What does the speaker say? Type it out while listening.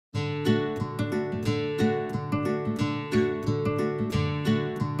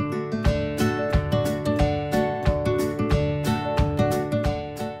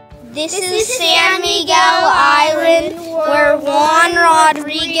This is San Miguel Island, where Juan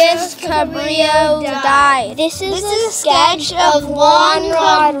Rodriguez Cabrillo died. This is a sketch of Juan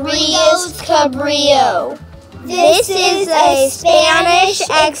Rodriguez Cabrillo. This is a Spanish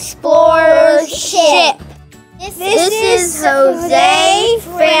explorer's ship. This is Jose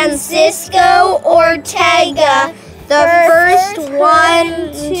Francisco Ortega, the first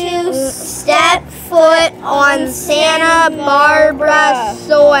one to step foot on Santa Barbara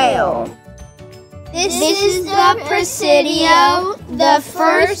soil. This is the Presidio, the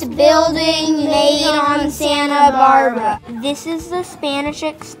first building made on Santa Barbara. This is the Spanish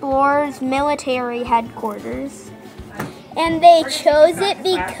explorers' military headquarters. And they chose it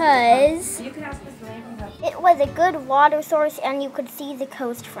because it was a good water source and you could see the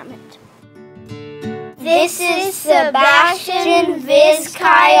coast from it. This is Sebastian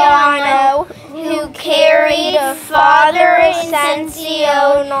Vizcaino, who carried Father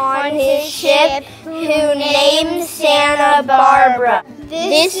Ascension on his ship, who named Santa Barbara.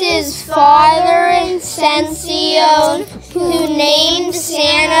 This is Father Ascension, who named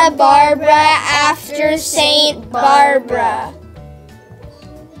Santa Barbara after Saint Barbara.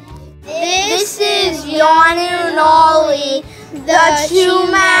 This is Yanunali, the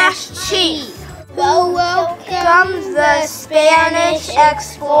two-mast chief, who welcomed the Spanish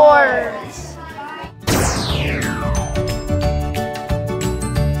explorers.